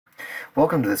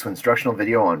Welcome to this instructional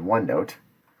video on OneNote,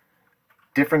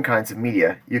 different kinds of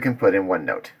media you can put in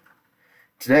OneNote.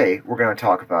 Today we're going to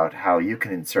talk about how you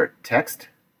can insert text,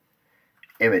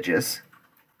 images,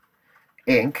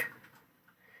 ink,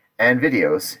 and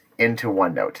videos into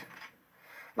OneNote.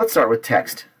 Let's start with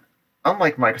text.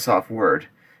 Unlike Microsoft Word,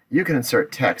 you can insert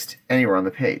text anywhere on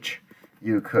the page.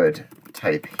 You could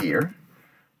type here,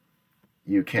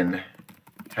 you can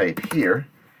type here,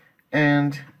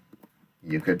 and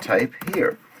you could type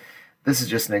here. This is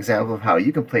just an example of how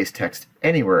you can place text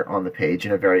anywhere on the page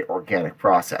in a very organic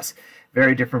process.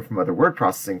 Very different from other word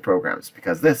processing programs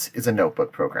because this is a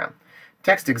notebook program.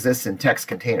 Text exists in text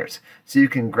containers, so you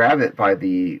can grab it by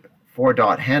the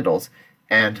four-dot handles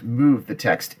and move the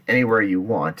text anywhere you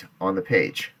want on the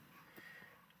page.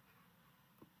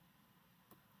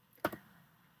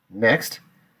 Next,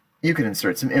 you can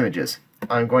insert some images.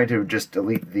 I'm going to just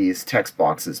delete these text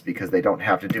boxes because they don't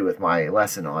have to do with my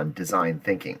lesson on design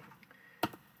thinking.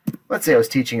 Let's say I was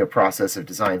teaching a process of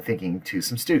design thinking to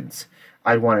some students.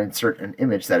 I'd want to insert an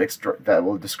image that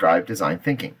will describe design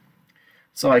thinking.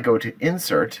 So I go to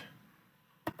Insert,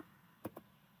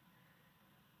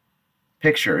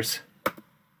 Pictures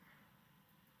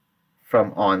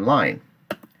from Online.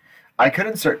 I could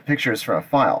insert pictures from a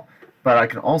file, but I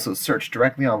can also search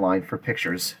directly online for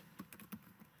pictures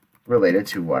related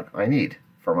to what I need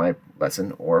for my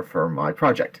lesson or for my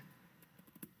project.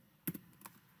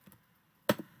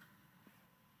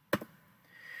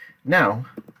 Now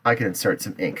I can insert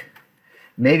some ink.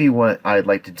 Maybe what I'd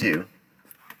like to do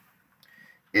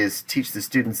is teach the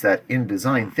students that in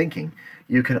design thinking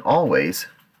you can always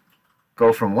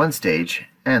go from one stage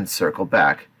and circle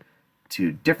back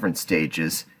to different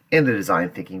stages in the design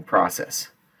thinking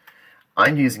process.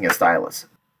 I'm using a stylus.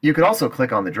 You could also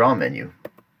click on the Draw menu,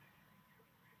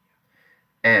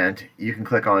 and you can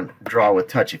click on Draw with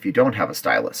Touch if you don't have a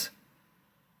stylus.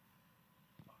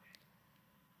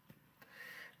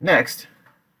 Next,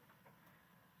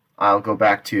 I'll go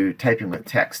back to typing with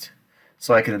text,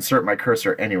 so I can insert my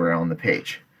cursor anywhere on the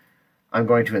page. I'm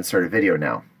going to insert a video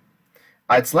now.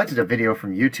 I'd selected a video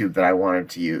from YouTube that I wanted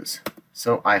to use,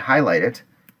 so I highlight it,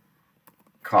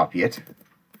 copy it,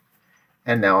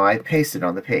 and now I paste it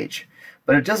on the page.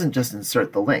 But it doesn't just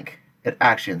insert the link, it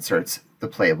actually inserts the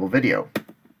playable video.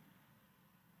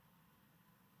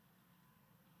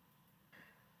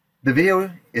 The video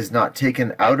is not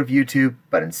taken out of YouTube,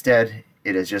 but instead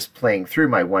it is just playing through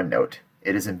my OneNote.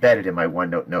 It is embedded in my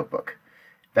OneNote notebook.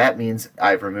 That means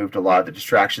I've removed a lot of the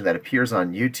distraction that appears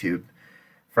on YouTube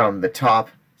from the top,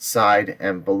 side,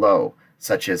 and below,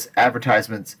 such as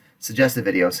advertisements, suggested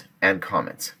videos, and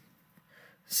comments.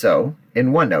 So,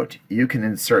 in OneNote, you can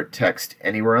insert text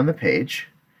anywhere on the page,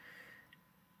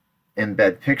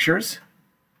 embed pictures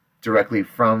directly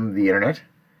from the internet,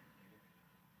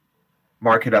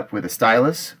 mark it up with a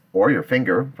stylus or your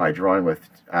finger by drawing with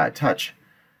touch,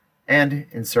 and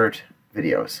insert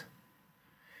videos.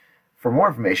 For more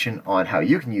information on how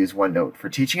you can use OneNote for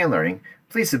teaching and learning,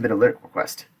 please submit a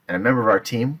request, and a member of our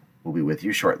team will be with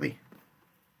you shortly.